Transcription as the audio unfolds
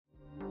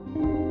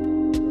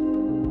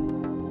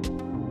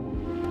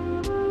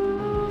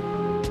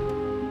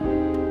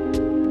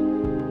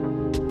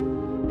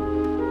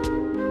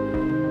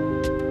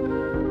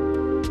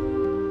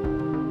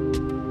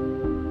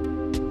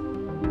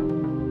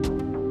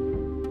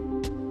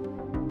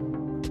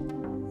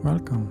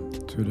Welcome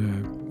to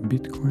the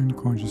Bitcoin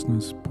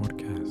Consciousness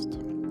podcast.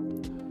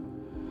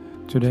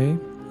 Today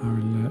I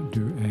will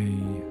do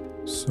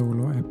a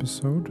solo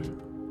episode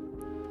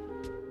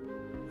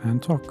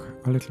and talk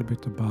a little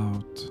bit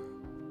about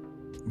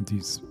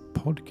this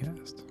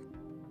podcast.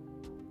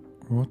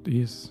 What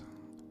is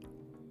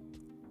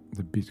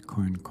the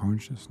Bitcoin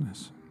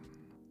consciousness?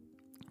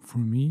 For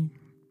me,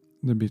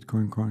 the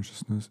Bitcoin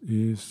consciousness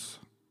is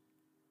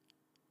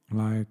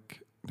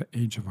like the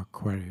age of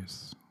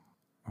Aquarius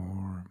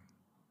or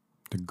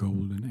the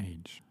golden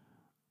age.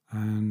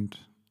 And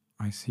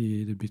I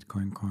see the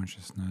Bitcoin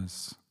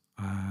consciousness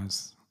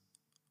as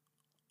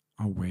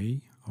a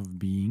way of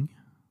being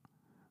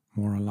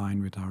more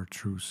aligned with our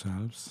true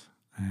selves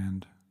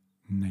and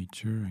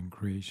nature and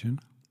creation.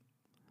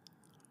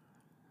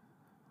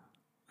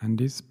 And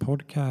this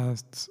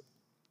podcast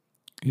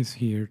is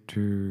here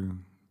to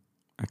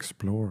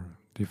explore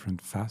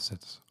different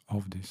facets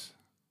of this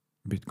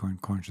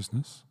Bitcoin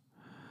consciousness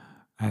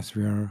as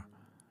we are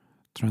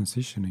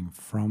transitioning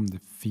from the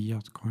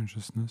fiat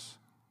consciousness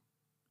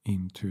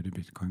into the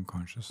Bitcoin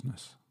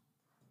consciousness.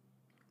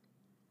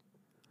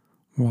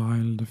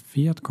 While the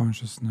fiat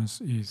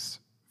consciousness is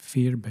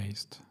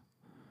fear-based,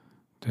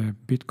 the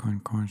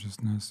Bitcoin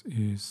consciousness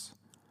is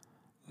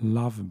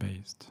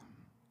love-based.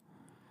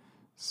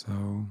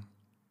 So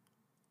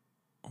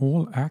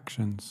all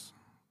actions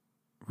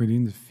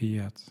within the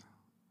fiat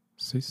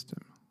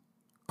system,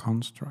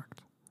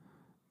 construct,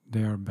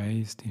 they are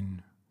based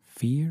in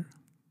fear,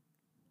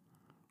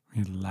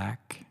 in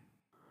lack,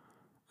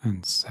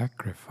 and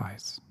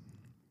sacrifice.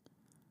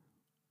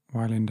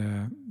 While in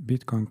the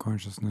Bitcoin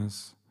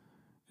consciousness,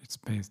 it's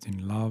based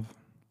in love,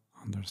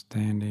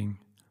 understanding,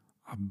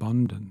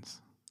 abundance,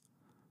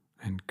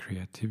 and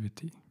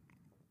creativity.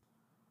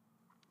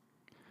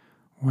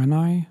 When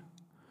I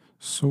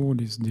saw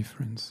this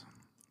difference,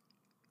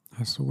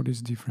 I saw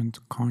this different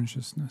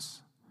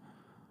consciousness.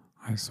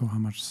 I saw how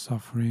much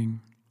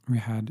suffering we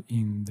had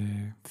in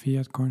the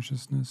fiat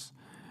consciousness,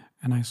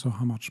 and I saw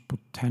how much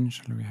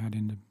potential we had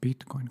in the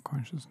Bitcoin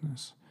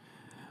consciousness.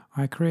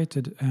 I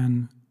created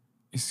an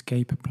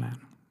escape plan,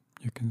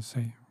 you can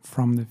say,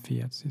 from the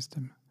fiat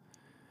system.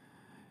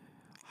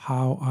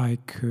 How I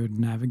could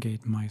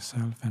navigate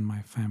myself and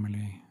my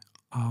family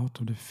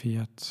out of the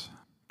fiat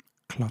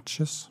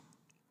clutches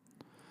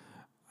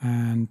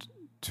and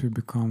to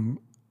become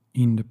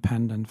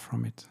independent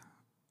from it.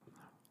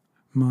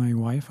 My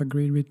wife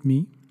agreed with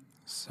me,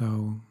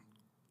 so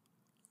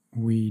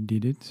we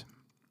did it.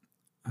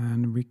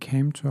 And we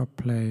came to a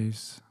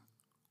place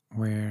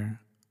where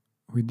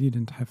we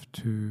didn't have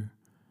to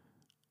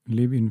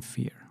live in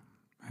fear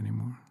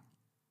anymore.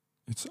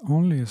 It's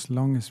only as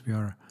long as we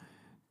are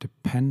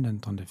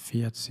dependent on the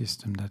fiat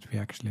system that we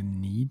actually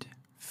need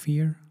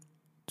fear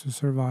to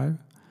survive.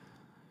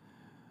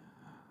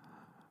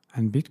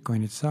 And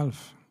Bitcoin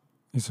itself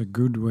is a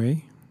good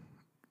way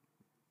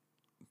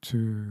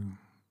to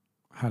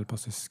help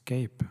us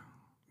escape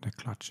the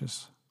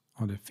clutches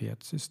of the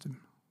fiat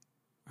system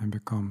and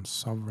become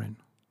sovereign.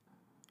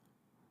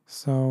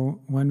 So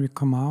when we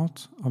come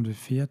out of the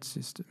fiat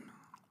system,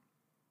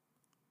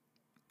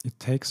 it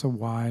takes a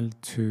while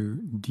to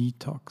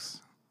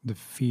detox the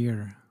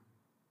fear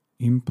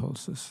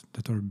impulses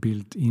that are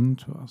built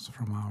into us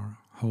from our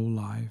whole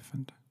life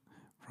and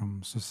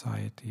from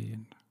society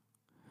and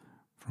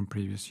from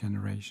previous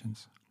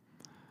generations.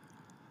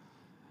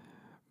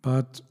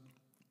 But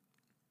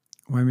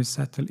when we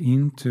settle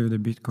into the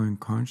Bitcoin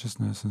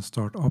consciousness and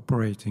start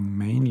operating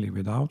mainly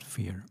without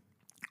fear,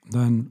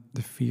 then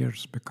the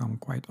fears become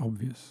quite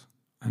obvious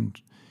and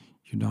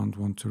you don't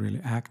want to really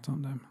act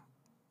on them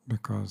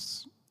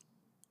because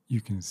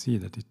you can see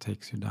that it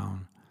takes you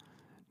down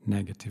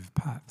negative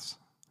paths.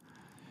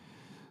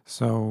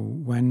 So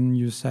when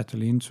you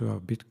settle into a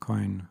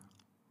Bitcoin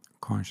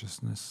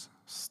consciousness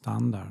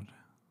standard,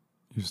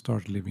 you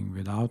start living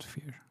without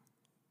fear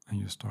and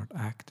you start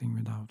acting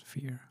without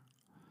fear.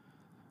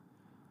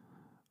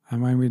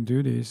 And when we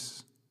do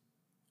this,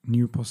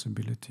 new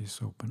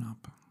possibilities open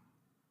up.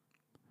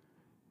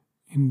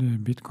 In the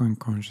Bitcoin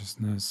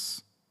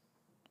consciousness,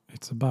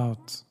 it's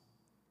about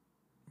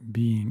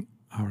being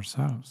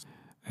ourselves,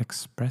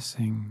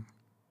 expressing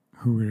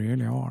who we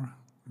really are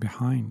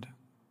behind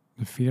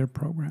the fear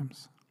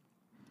programs.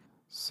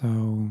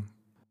 So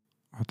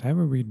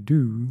whatever we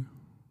do,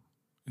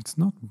 it's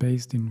not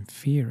based in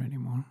fear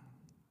anymore.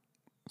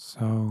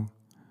 So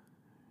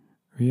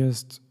we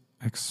just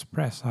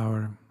express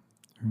our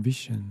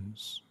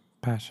visions,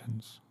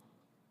 passions,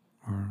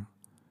 or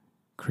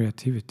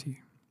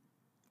creativity.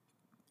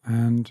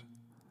 And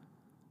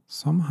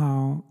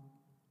somehow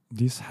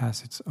this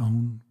has its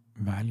own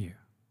value.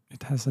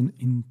 It has an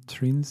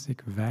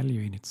intrinsic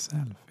value in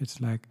itself.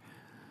 It's like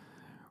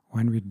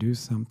when we do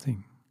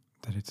something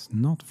that it's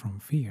not from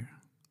fear.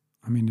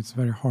 I mean, it's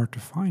very hard to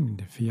find in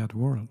the fiat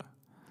world.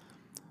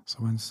 So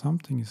when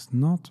something is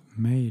not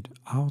made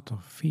out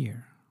of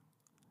fear,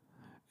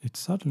 it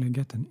suddenly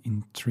gets an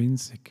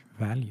intrinsic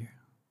value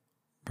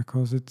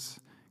because it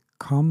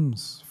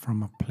comes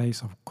from a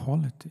place of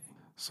quality.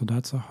 So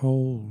that's a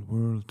whole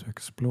world to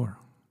explore.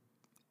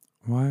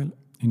 While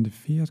in the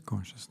fiat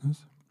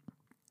consciousness,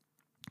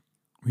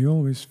 we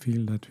always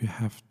feel that we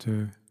have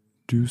to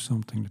do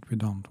something that we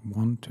don't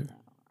want to.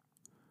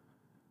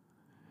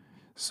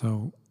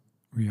 So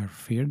we are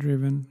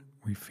fear-driven,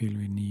 we feel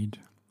we need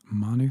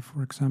money,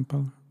 for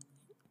example,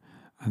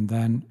 and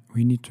then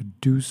we need to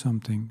do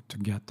something to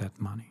get that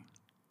money.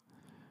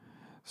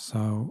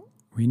 So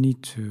we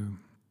need to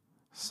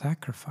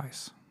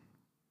sacrifice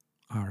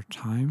our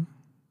time,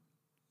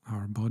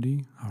 our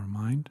body, our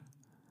mind,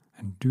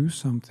 and do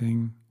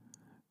something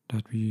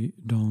that we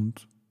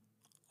don't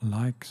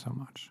like so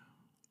much.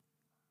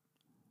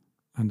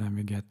 And then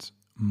we get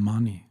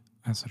money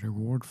as a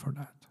reward for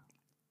that.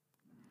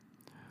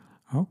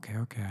 Okay,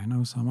 I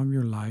know some of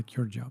you like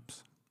your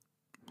jobs.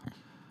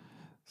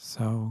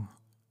 So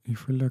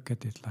if we look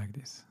at it like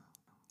this,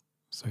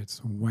 so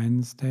it's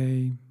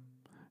Wednesday,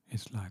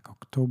 it's like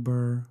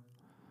October,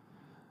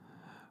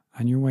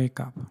 and you wake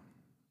up.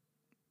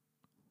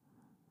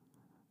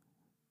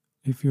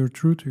 If you're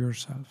true to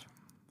yourself,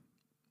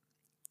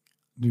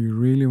 do you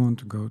really want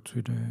to go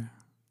to the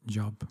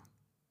job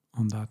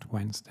on that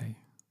Wednesday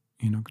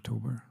in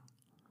October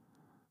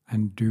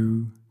and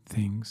do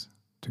things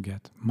to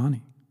get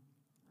money?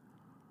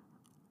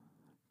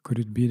 Could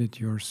it be that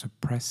you're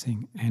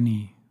suppressing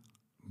any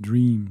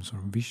dreams or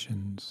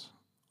visions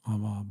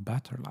of a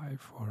better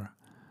life or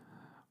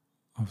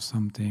of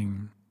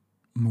something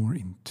more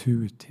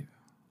intuitive?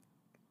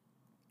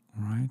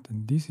 Right?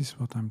 And this is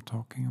what I'm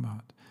talking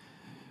about.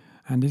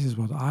 And this is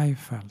what I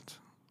felt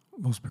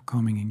was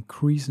becoming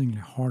increasingly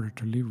harder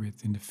to live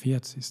with in the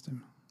fiat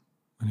system.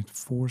 And it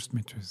forced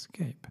me to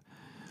escape.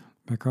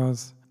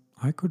 Because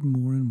I could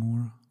more and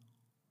more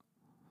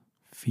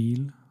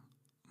feel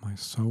my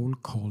soul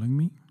calling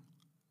me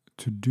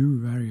to do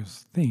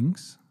various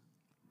things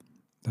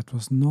that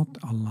was not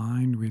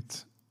aligned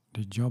with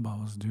the job I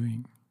was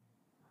doing.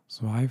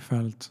 So I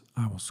felt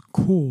I was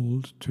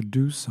called to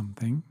do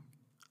something,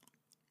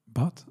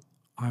 but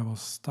I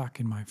was stuck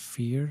in my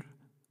fear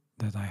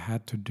that I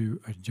had to do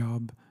a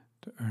job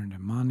to earn the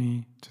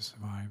money, to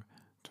survive,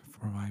 to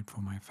provide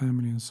for my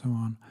family and so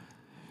on.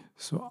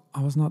 So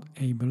I was not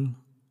able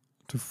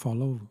to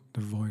follow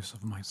the voice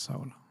of my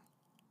soul.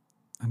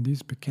 And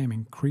this became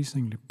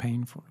increasingly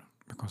painful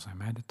because I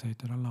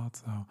meditated a lot,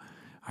 so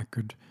I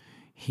could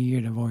hear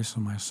the voice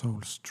of my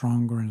soul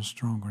stronger and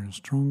stronger and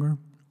stronger,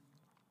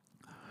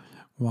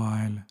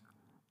 while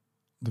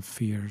the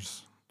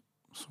fears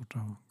sort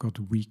of got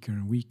weaker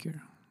and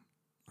weaker.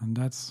 And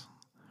that's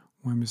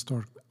when we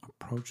start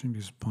approaching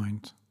this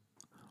point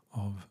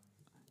of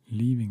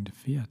leaving the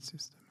fiat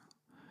system.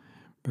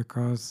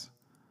 Because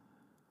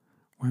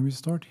when we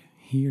start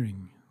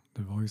hearing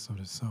the voice of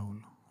the soul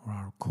or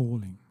our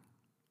calling,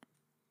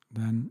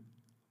 then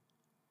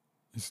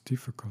it's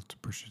difficult to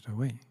push it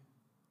away.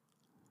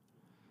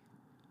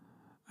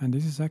 And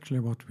this is actually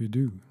what we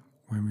do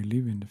when we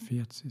live in the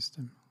fiat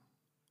system.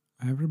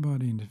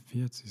 Everybody in the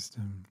fiat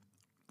system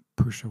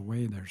push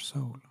away their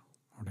soul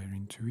or their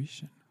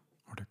intuition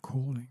or their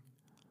calling.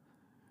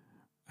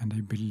 And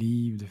they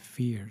believe the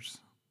fears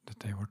that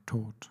they were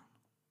taught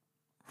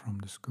from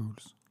the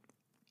schools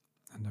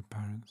and their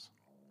parents.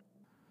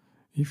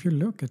 If you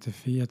look at the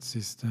fiat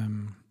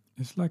system,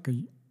 it's like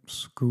a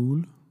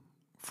school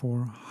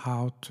for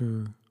how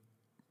to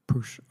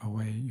push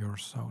away your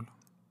soul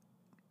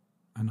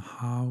and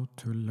how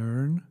to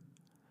learn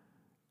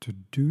to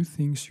do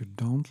things you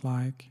don't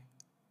like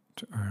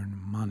to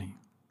earn money.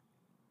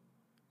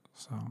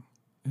 So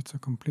it's a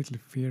completely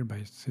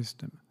fear-based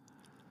system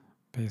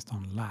based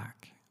on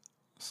lack.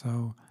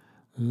 So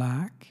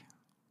lack,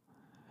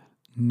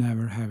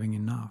 never having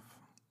enough,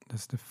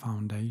 that's the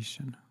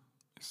foundation.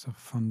 It's a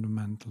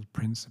fundamental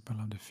principle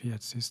of the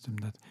fiat system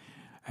that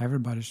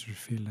everybody should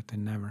feel that they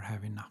never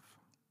have enough.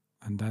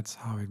 And that's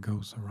how it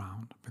goes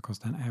around, because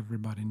then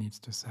everybody needs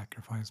to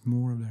sacrifice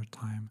more of their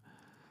time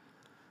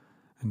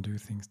and do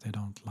things they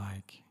don't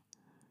like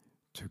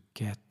to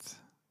get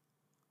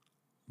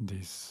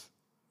this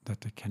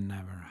that they can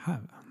never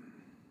have.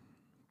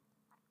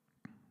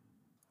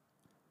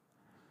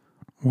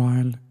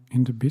 While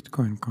in the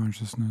Bitcoin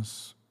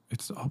consciousness,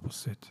 it's the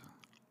opposite,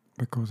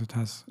 because it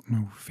has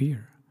no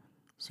fear.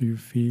 So you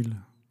feel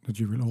that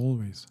you will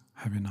always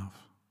have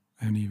enough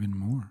and even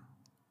more.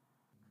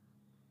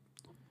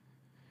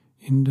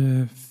 In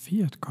the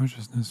fiat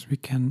consciousness, we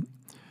can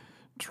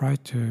try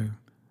to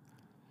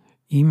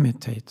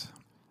imitate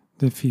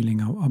the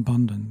feeling of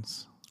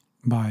abundance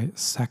by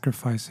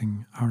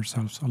sacrificing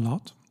ourselves a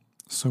lot.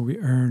 So we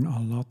earn a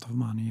lot of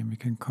money and we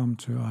can come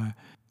to a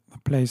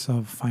place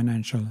of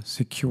financial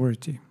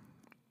security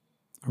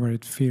where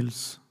it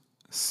feels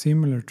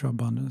similar to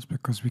abundance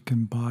because we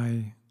can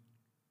buy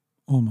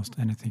almost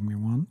anything we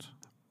want.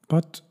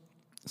 But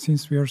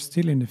since we are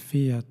still in the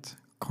fiat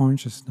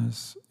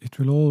consciousness, it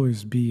will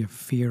always be a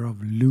fear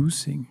of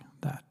losing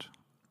that.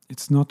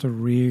 It's not a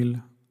real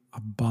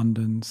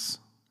abundance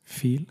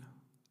feel.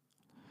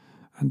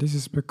 And this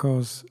is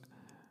because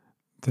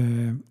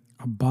the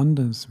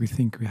abundance we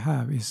think we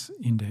have is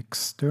in the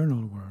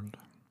external world.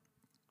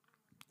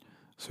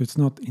 So it's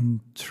not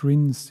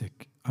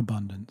intrinsic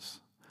abundance.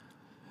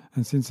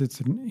 And since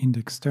it's in the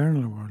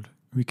external world,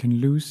 we can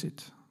lose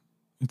it.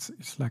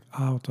 It's like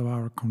out of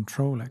our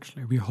control,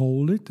 actually. We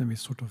hold it and we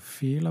sort of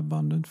feel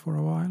abundant for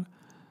a while,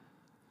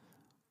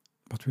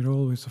 but we're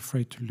always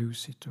afraid to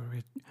lose it,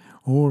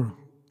 or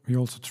we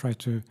also try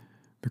to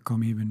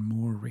become even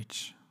more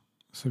rich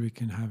so we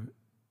can have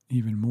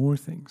even more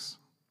things.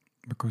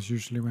 Because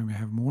usually when we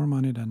have more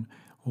money, then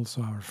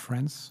also our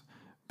friends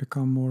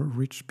become more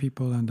rich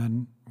people, and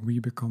then we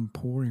become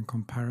poor in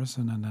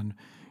comparison, and then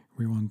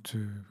we want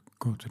to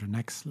go to the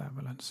next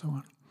level and so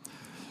on.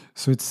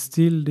 So it's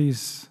still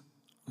this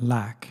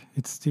lack,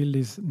 it's still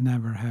this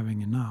never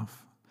having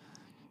enough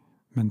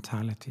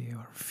mentality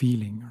or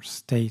feeling or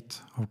state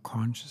of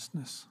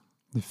consciousness,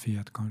 the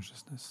fiat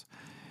consciousness.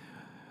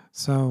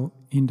 So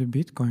in the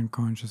Bitcoin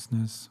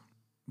consciousness,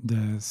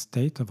 the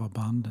state of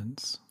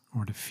abundance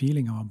or the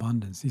feeling of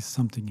abundance is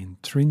something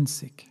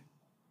intrinsic,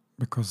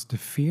 because the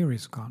fear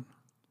is gone.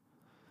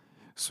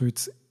 So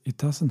it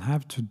doesn't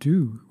have to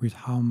do with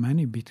how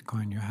many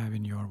Bitcoin you have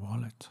in your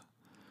wallet,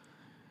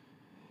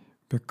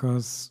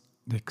 because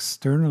the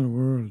external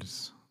world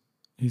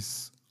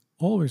is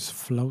always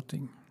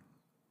floating,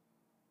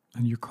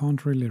 and you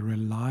can't really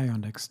rely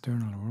on the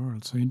external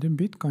world. So in the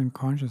Bitcoin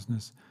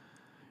consciousness,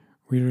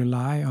 we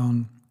rely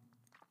on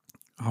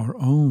our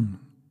own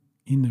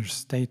inner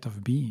state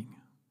of being,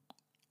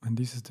 and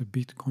this is the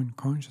Bitcoin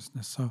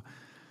consciousness. So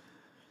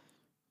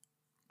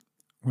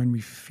when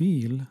we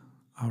feel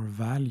our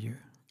value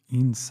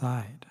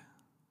inside,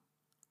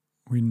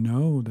 we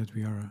know that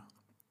we are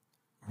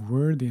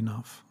worthy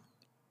enough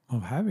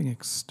of having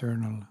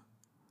external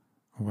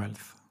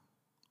wealth,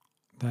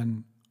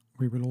 then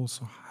we will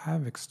also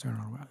have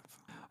external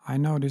wealth. I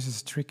know this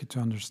is tricky to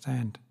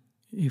understand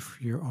if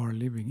you are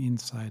living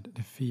inside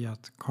the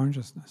fiat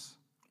consciousness,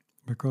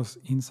 because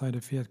inside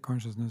the fiat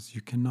consciousness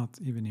you cannot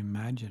even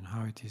imagine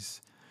how it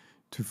is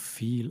to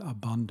feel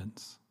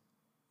abundance,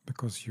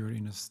 because you're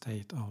in a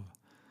state of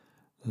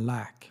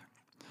lack.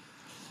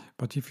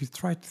 But if you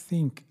try to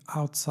think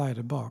outside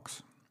the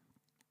box,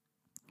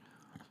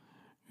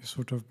 you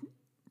sort of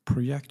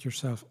project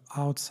yourself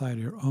outside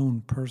your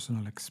own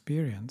personal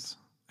experience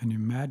and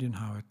imagine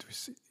how it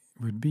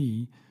would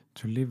be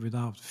to live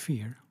without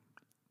fear.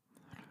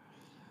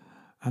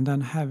 And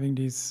then having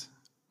this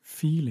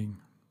feeling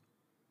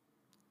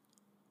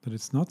that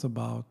it's not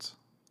about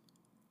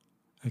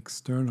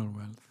external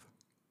wealth,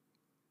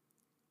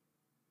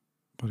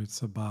 but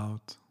it's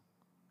about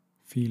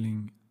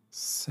feeling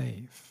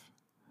safe,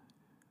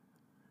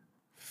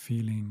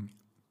 feeling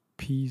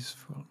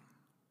peaceful.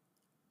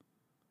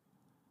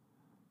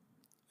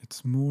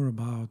 It's more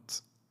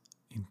about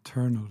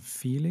internal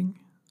feeling,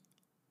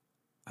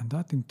 and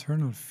that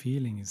internal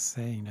feeling is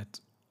saying that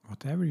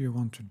whatever you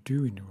want to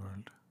do in the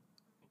world,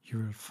 you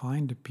will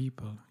find the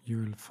people, you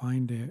will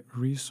find the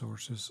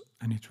resources,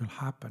 and it will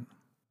happen.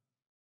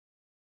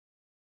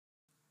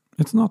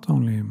 It's not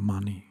only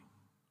money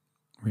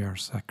we are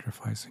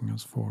sacrificing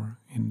us for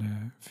in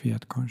the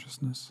fiat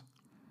consciousness.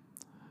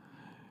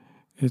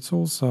 It's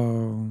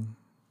also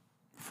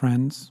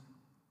friends,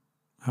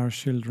 our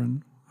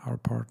children, our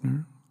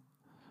partner.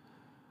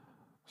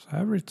 So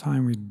every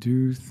time we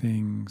do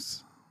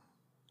things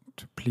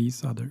to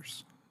please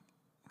others,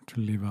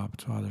 to live up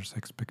to others'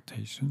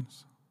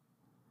 expectations,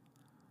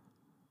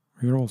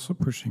 we are also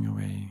pushing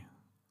away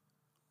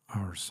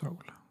our soul.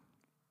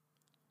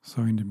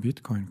 So in the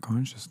Bitcoin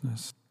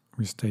consciousness,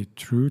 we stay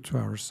true to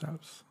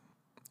ourselves.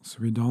 So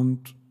we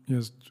don't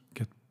just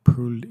get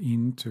pulled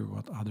into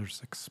what others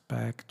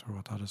expect or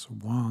what others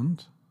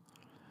want,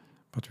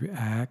 but we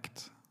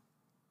act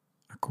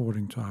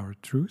according to our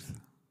truth.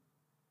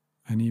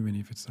 And even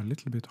if it's a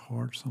little bit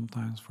hard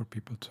sometimes for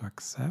people to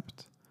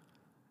accept,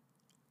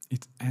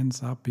 it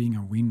ends up being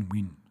a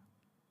win-win.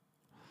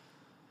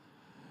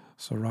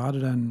 So rather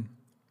than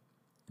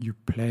you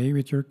play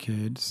with your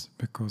kids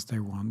because they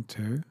want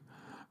to,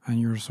 and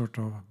you're sort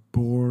of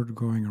bored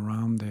going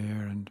around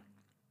there and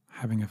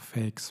having a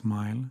fake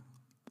smile,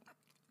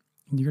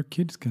 your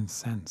kids can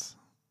sense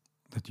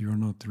that you're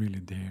not really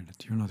there,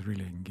 that you're not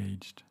really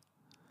engaged,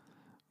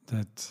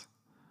 that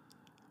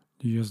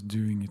you're just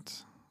doing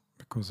it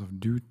because of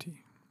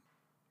duty.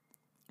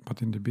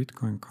 But in the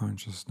Bitcoin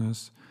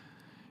consciousness,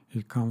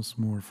 it comes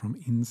more from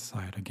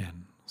inside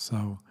again.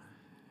 So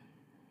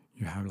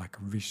you have like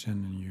a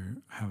vision and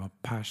you have a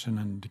passion,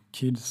 and the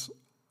kids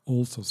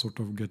also sort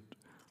of get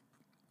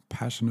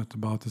passionate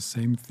about the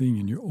same thing,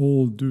 and you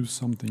all do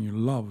something you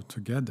love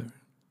together.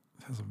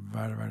 It has a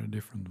very, very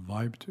different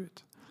vibe to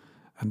it.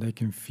 And they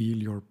can feel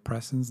your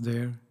presence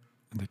there,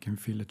 and they can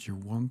feel that you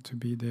want to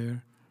be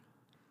there.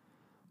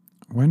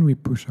 When we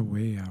push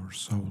away our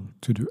soul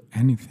to do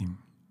anything,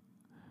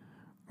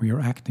 we are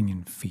acting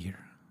in fear.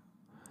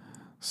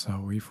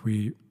 So if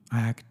we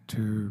act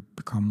to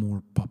become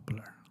more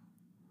popular,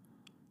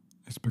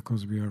 it's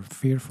because we are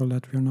fearful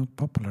that we are not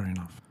popular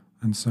enough,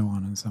 and so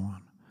on and so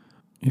on.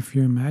 If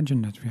you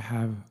imagine that we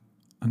have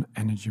an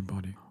energy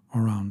body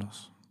around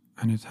us,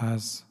 and it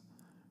has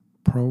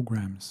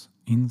programs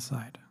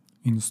inside,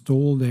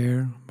 installed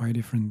there by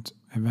different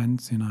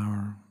events in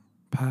our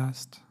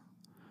past.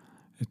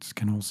 It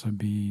can also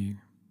be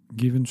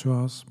given to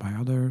us by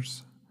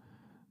others,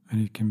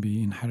 and it can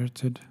be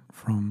inherited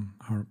from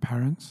our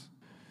parents.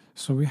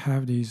 So we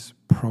have these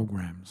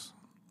programs.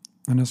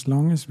 And as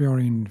long as we are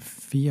in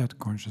fiat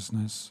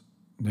consciousness,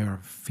 they are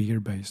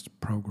fear-based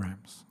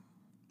programs.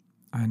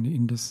 And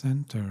in the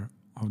center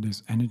of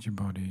this energy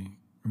body,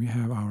 we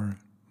have our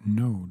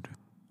node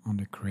on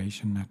the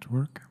creation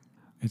network.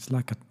 It's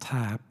like a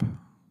tap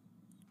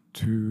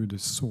to the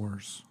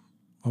source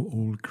of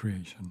all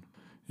creation.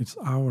 It's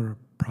our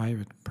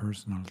private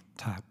personal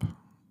tap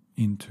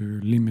into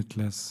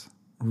limitless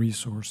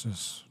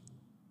resources.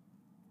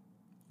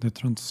 The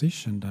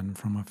transition then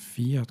from a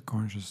fiat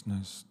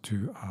consciousness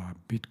to a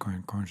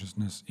Bitcoin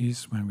consciousness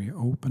is when we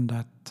open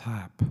that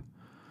tap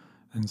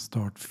and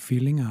start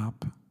filling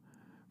up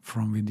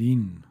from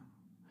within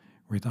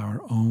with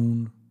our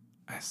own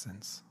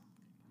essence.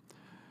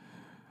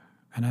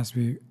 And as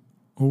we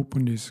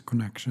open this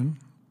connection,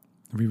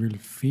 we will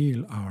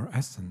feel our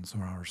essence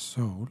or our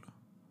soul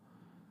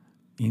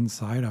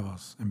inside of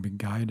us and be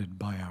guided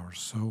by our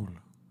soul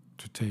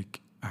to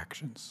take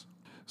actions.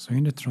 So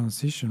in the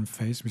transition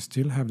phase, we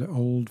still have the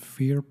old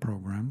fear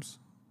programs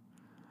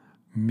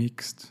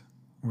mixed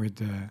with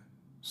the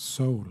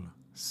soul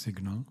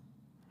signal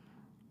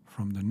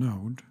from the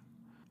node.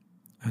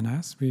 And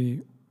as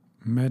we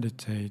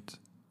meditate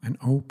and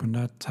open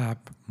that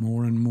tap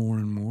more and more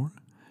and more,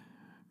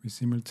 we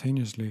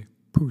simultaneously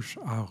push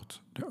out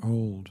the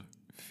old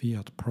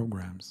fiat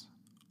programs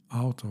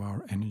out of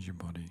our energy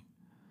body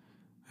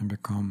and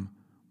become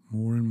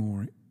more and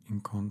more in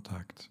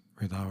contact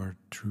with our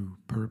true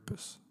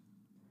purpose.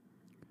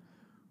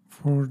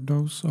 For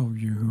those of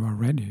you who are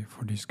ready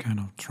for this kind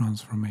of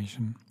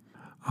transformation,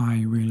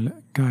 I will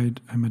guide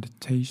a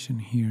meditation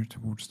here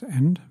towards the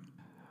end.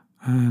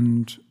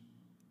 And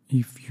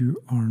if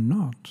you are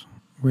not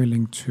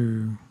willing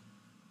to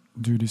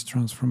do this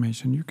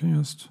transformation, you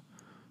can just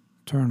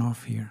turn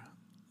off here.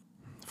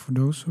 For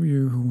those of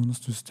you who wants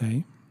to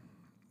stay,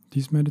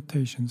 these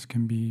meditations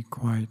can be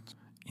quite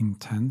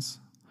intense,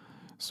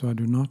 so I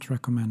do not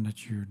recommend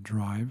that you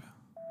drive.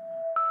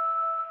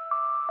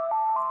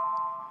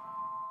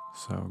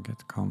 So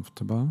get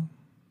comfortable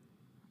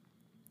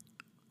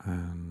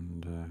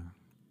and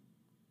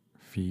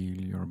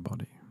feel your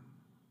body.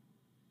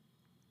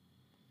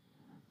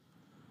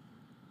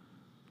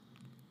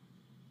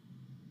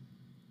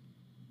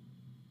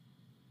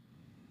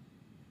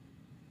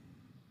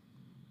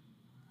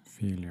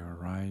 Feel your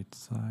right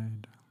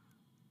side.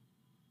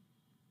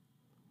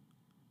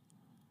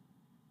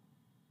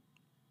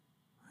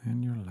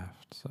 And your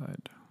left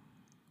side.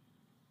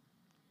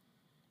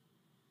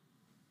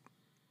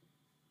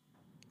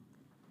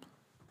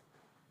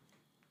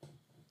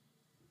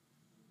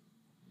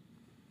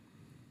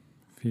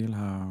 Feel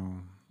how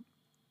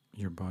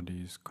your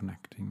body is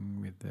connecting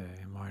with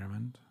the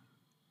environment.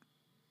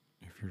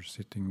 If you're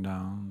sitting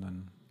down,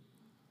 then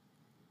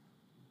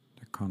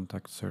the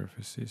contact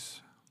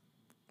surfaces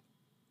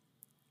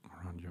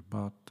around your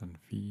butt and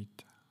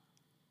feet.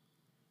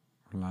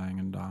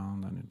 Lying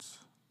down, then it's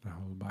the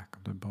whole back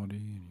of the body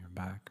and your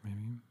back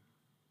maybe.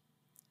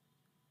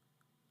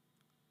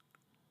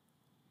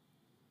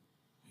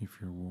 If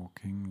you're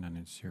walking, then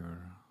it's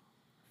your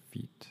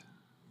feet.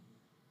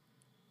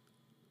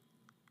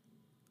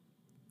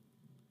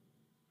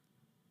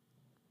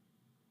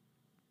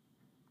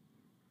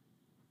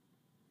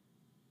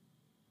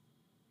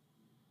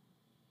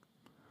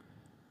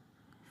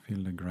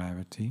 Feel the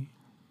gravity,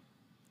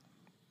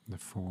 the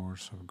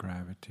force of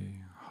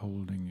gravity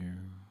holding you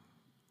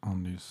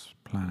on this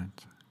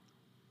planet.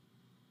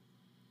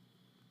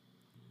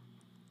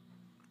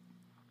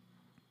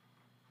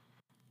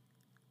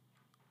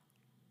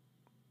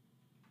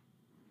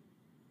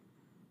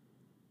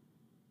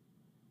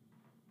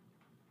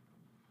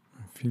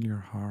 And feel your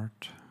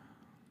heart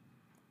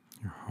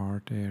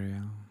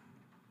area.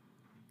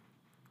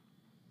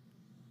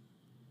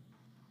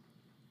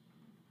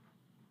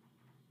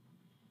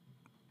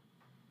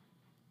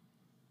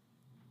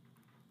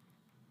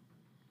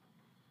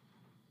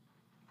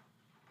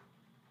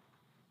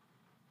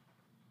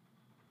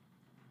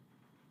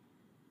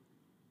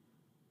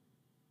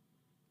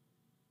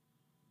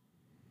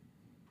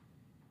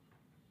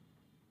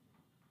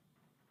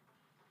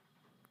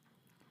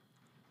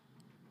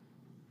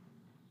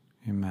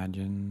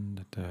 Imagine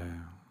that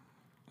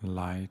the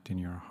light in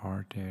your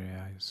heart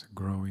area is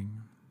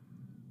growing,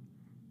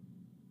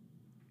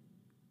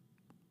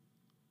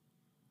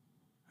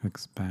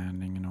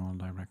 expanding in all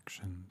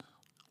directions.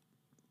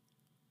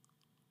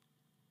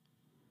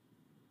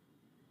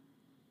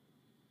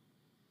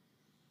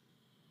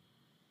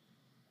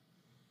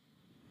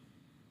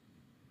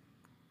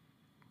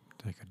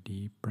 Take a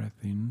deep breath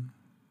in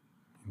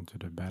into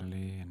the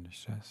belly and the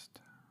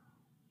chest.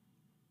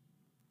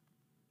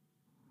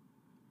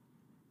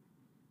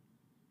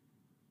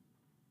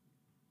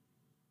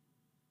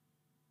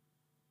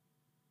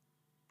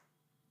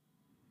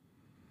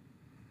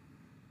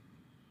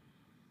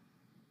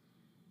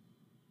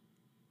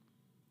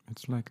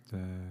 It's like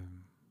the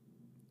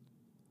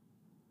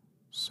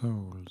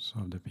souls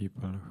of the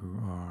people who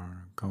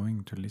are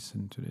going to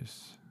listen to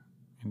this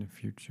in the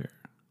future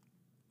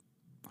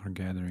are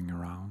gathering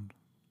around.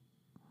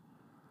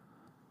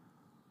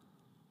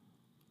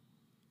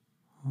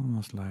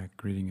 Almost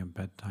like reading a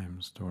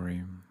bedtime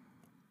story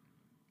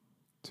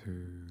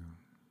to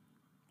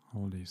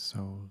all these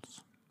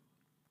souls.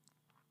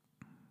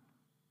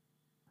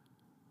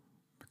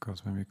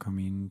 Because when we come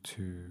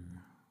into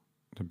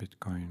the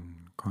Bitcoin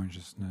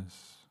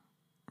consciousness,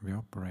 we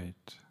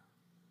operate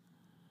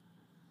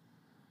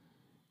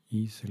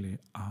easily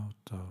out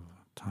of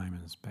time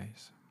and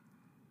space.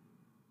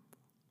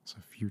 So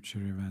future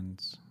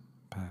events,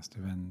 past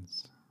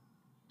events,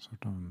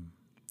 sort of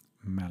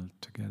melt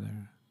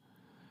together.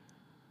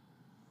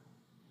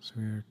 So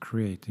we're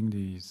creating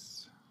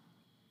these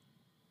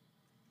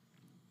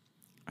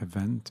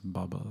event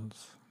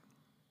bubbles.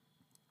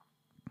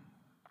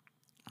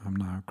 I'm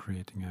now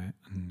creating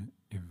an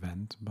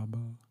event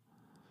bubble.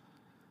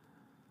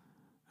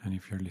 And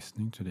if you're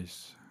listening to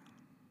this,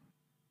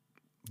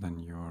 then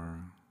your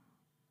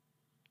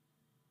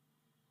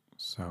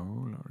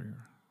soul or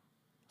your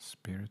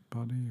spirit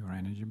body or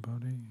energy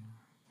body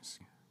is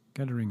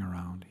gathering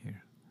around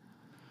here.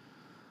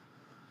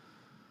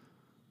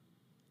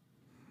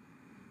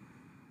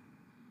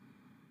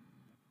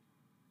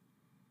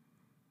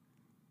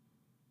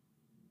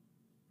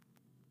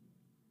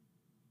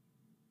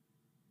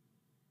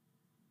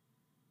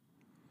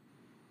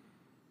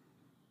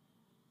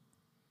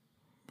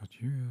 But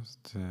you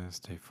just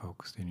stay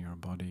focused in your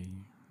body.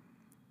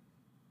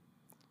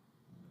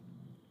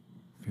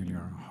 Feel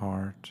your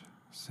heart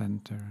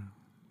center,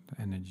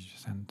 the energy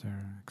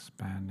center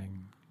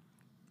expanding.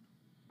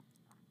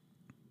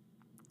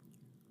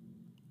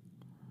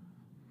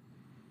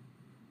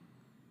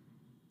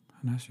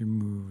 And as you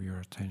move your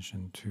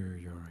attention to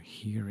your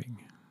hearing,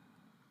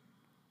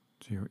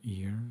 to your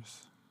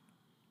ears,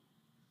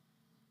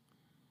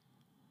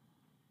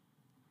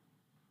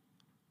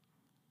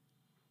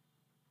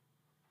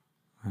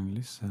 and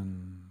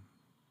listen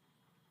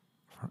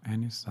for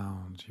any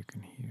sounds you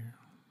can hear.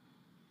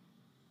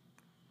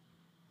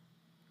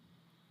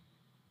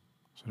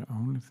 So the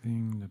only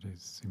thing that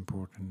is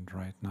important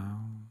right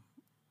now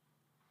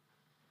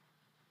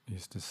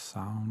is the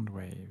sound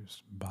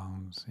waves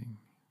bouncing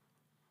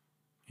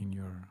in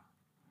your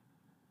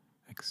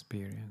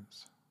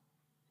experience.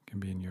 It can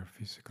be in your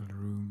physical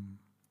room,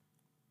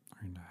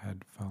 or in the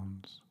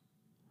headphones,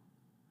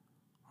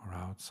 or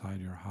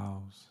outside your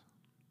house.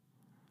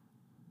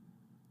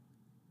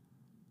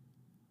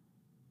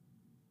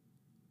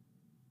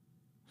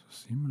 So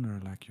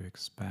similar like you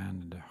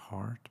expanded the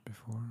heart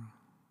before,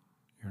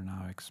 you're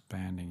now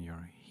expanding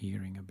your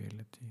hearing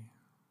ability,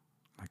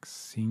 like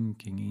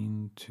sinking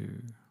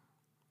into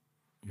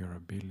your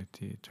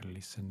ability to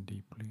listen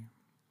deeply.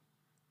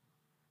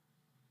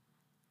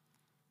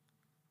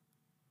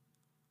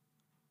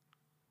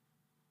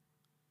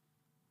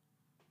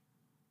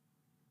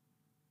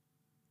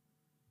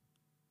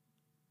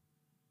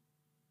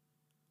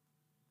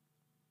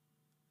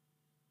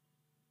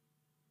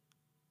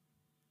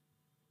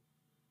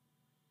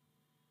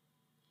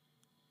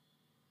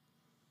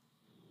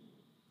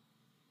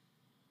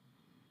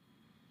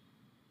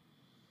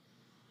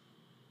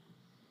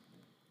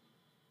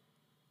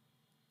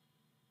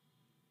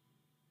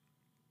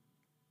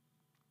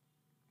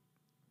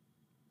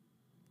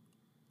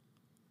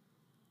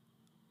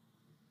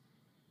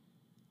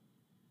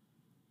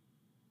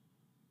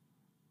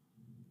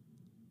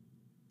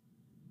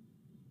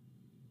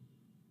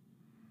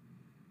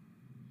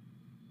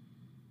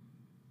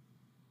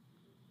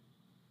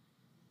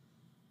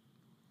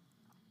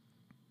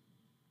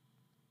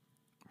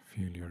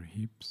 Feel your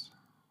hips,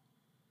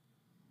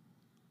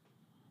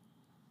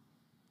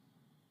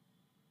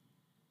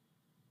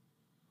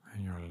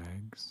 and your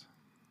legs.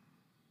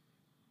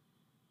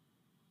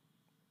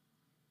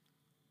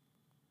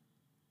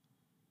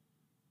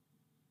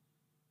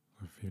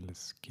 So feel the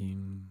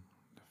skin,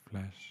 the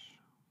flesh.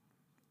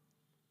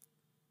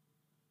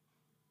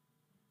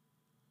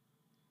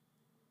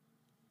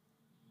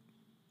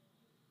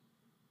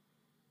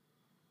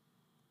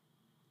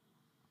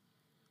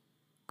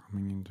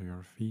 Coming into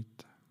your feet.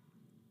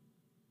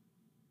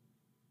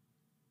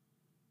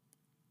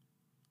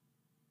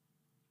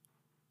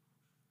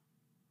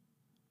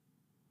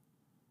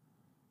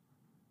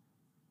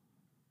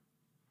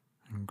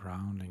 And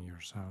grounding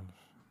yourself.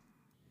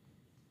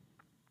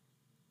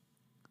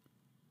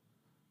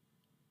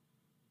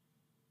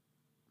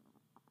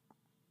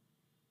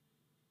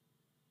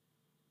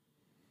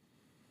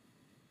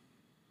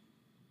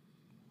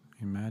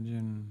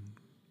 Imagine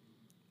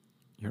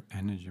your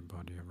energy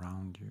body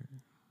around you,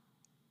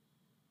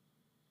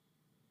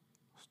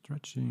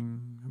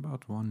 stretching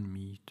about 1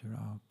 meter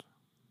out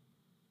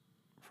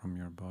from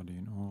your body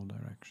in all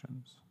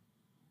directions.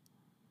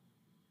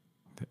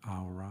 The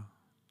aura.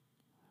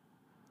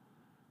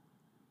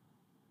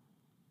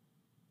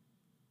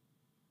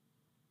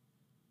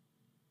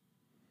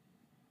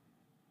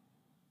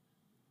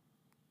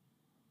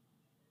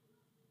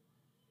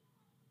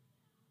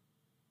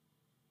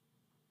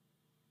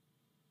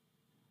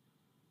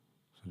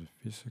 So the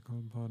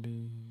physical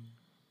body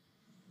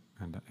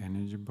and the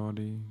energy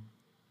body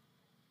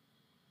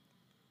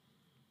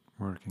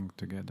working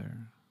together.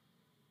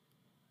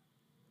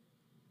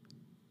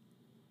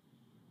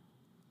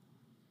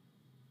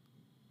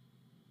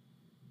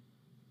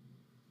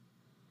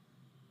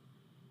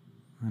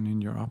 And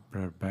in your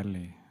upper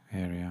belly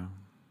area,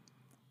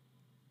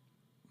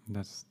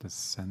 that's the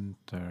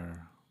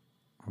center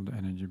of the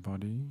energy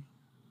body,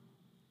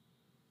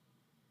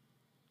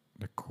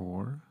 the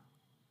core.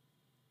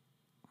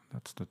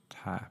 That's the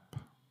tap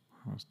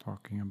I was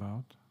talking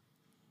about.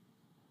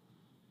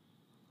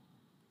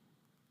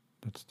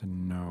 That's the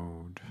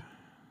node.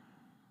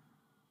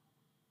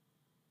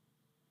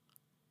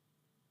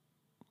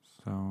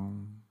 So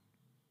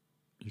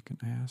you can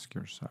ask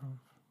yourself,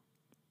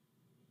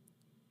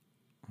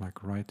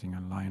 like writing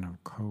a line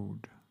of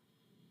code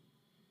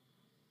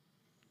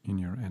in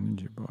your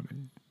energy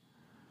body,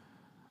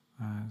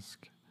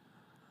 ask,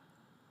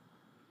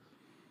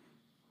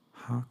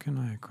 how can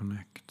I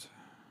connect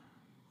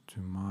to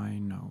my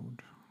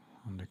node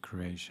on the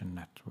creation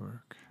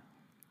network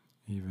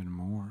even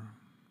more?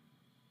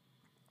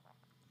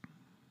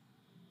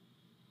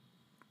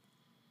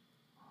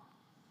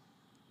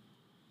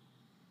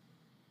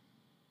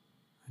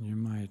 And you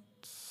might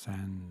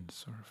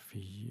sense or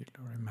feel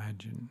or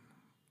imagine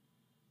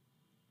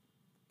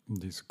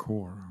this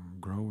core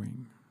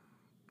growing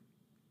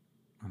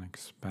and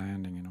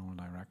expanding in all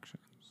directions,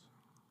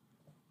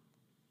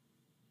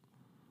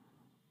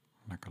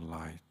 like a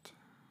light.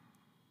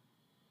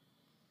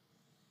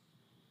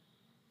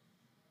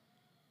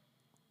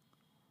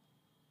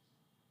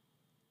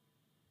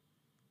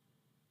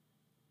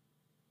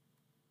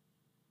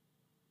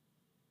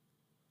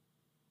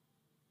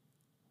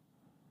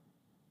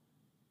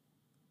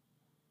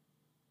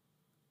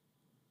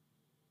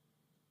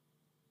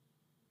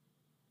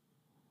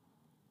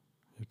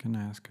 You can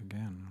ask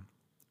again,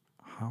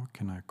 how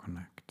can I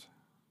connect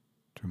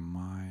to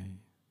my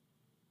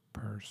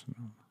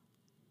personal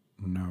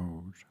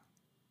node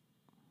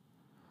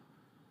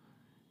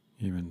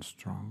even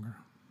stronger?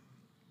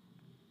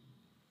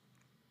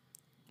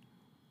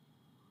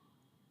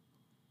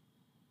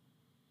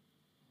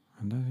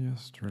 And then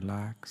just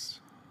relax,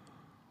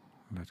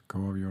 let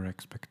go of your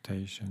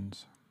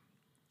expectations,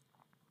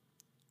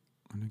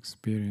 and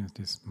experience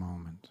this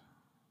moment.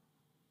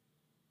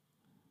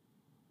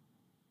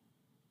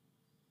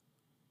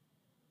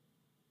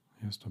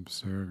 Just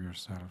observe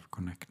yourself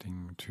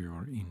connecting to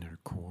your inner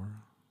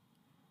core,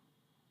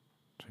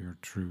 to your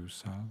true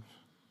self.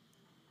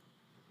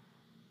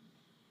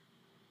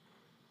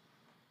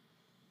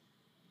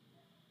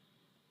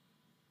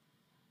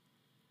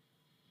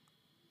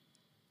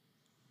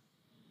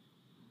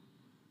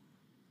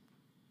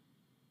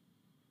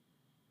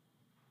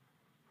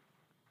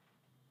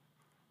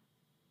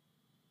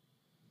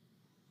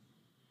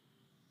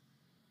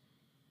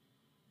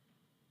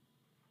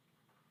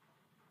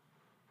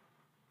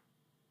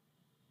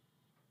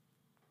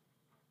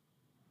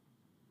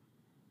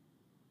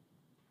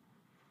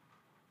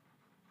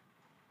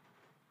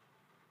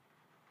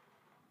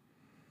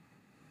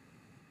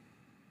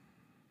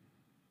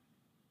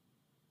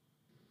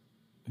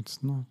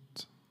 It's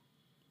not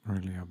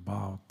really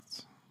about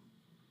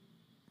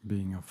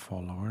being a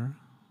follower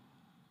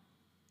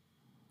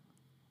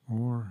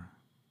or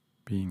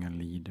being a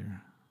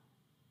leader.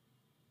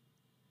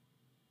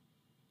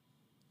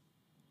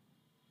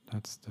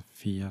 That's the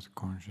fiat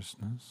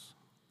consciousness,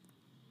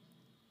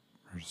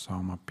 where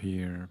some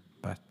appear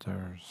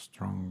better,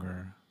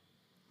 stronger,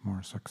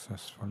 more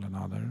successful than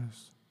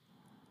others,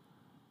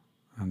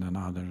 and then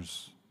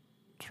others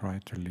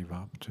try to live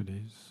up to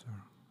this.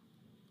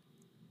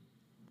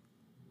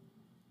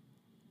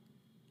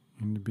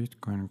 In the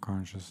Bitcoin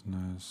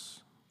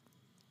consciousness,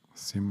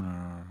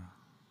 similar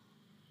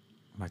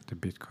like the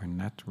Bitcoin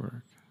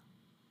network,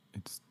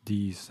 it's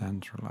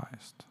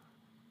decentralized.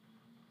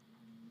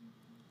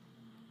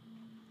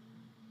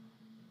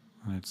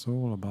 And it's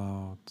all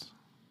about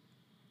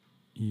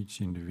each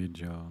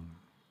individual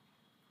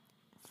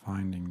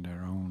finding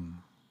their own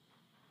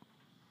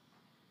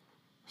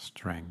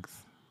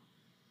strength,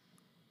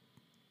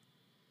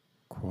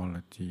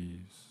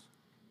 qualities,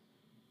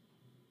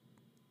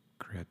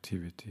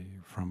 creativity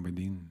from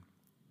within.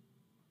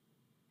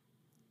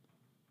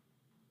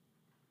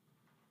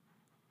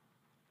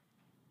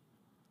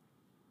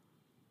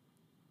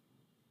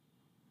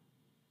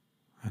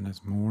 And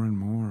as more and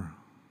more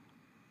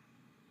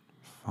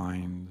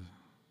find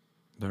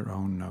their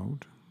own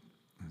node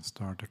and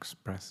start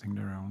expressing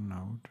their own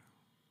node,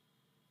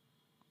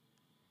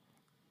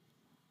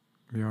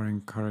 we are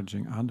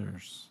encouraging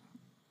others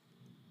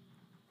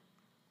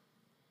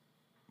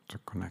to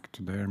connect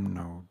to their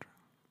node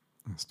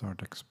and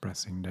start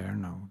expressing their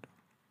node.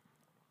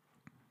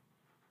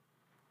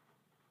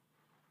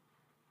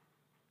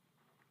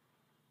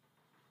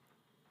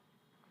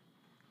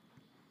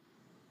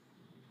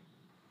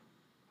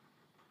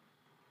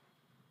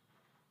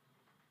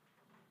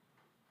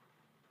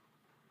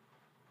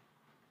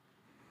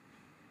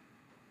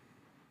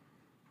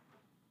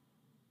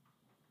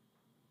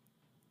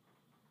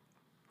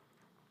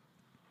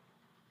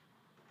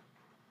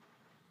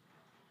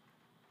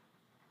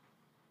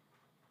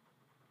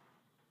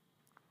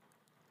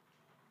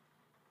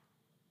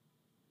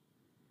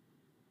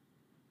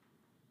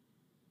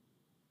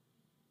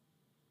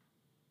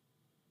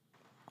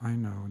 I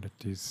know that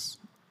this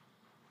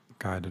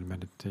guided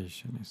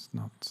meditation is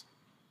not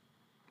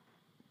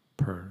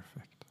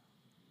perfect.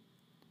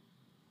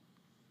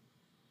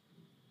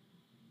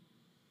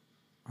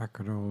 I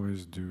could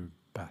always do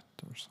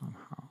better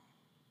somehow.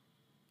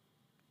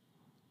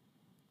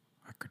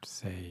 I could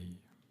say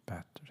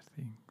better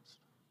things.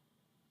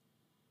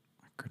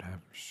 I could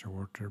have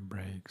shorter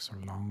breaks or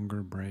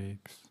longer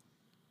breaks.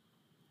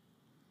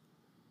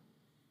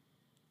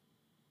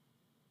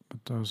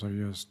 But those are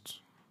just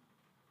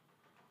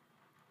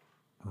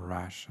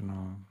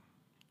rational,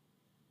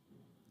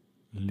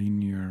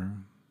 linear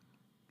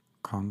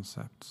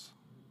concepts.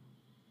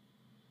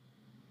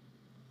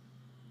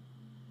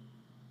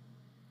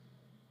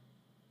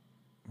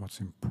 What's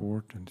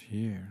important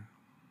here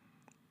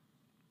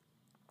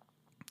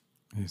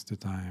is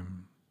that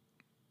I'm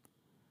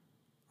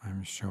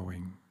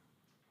showing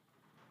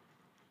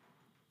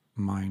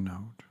my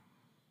node.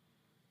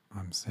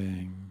 I'm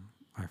saying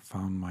I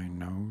found my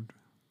node.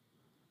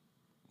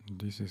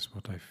 This is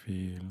what I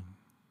feel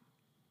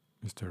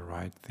is the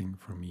right thing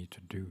for me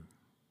to do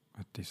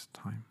at this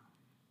time.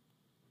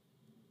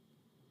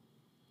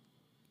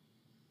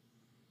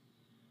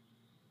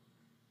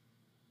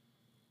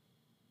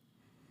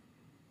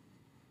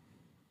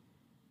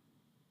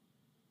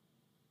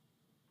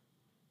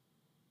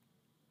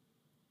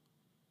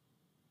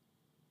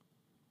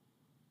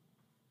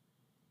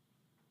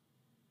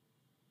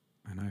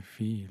 And I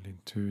feel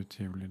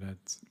intuitively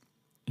that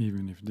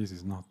even if this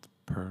is not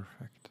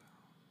perfect,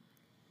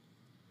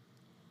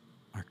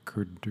 I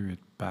could do it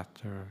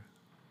better.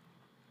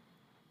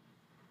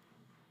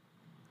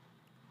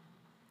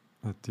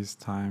 At this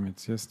time,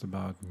 it's just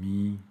about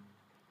me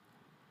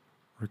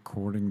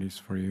recording this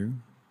for you.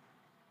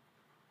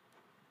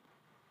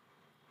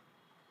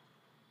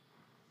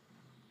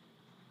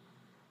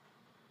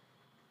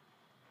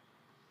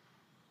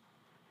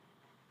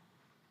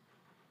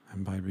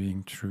 And by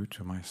being true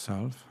to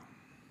myself,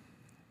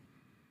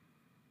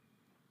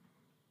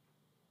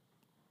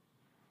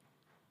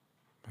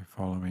 by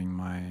following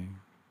my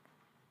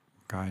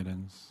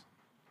guidance,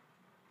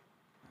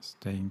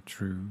 staying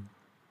true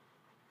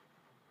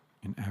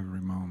in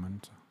every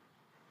moment,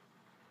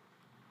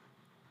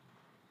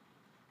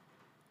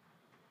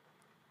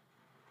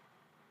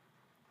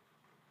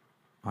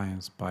 I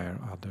inspire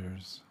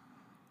others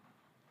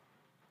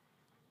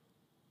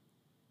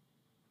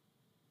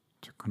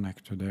to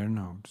connect to their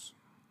nodes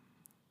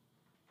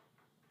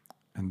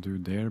and do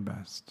their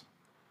best,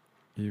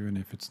 even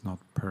if it's not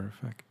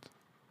perfect.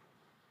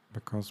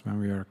 Because when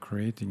we are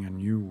creating a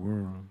new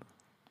world,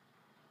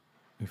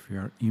 if we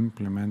are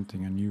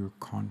implementing a new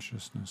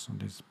consciousness on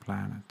this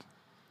planet,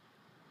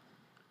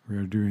 we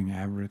are doing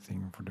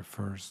everything for the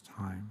first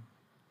time.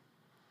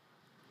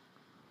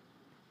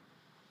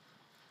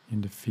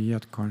 In the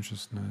fiat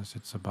consciousness,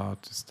 it's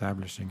about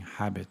establishing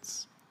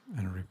habits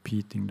and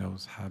repeating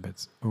those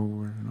habits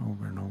over and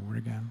over and over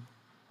again.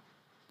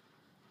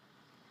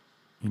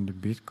 In the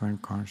Bitcoin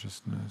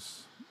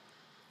consciousness,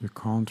 you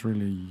can't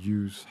really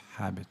use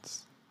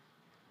habits,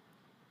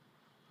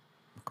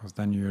 because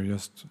then you're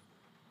just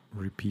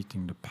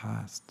repeating the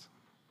past.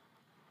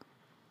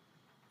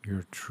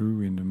 You're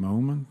true in the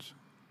moment.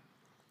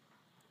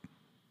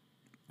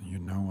 You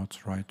know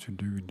what's right to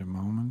do in the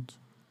moment.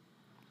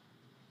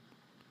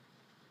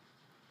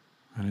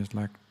 And it's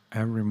like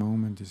every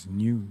moment is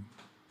new.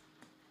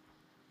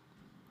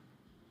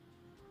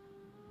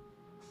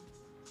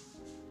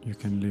 You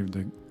can live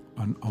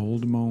an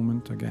old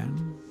moment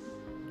again,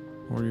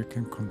 or you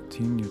can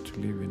continue to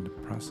live in the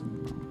present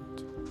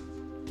moment.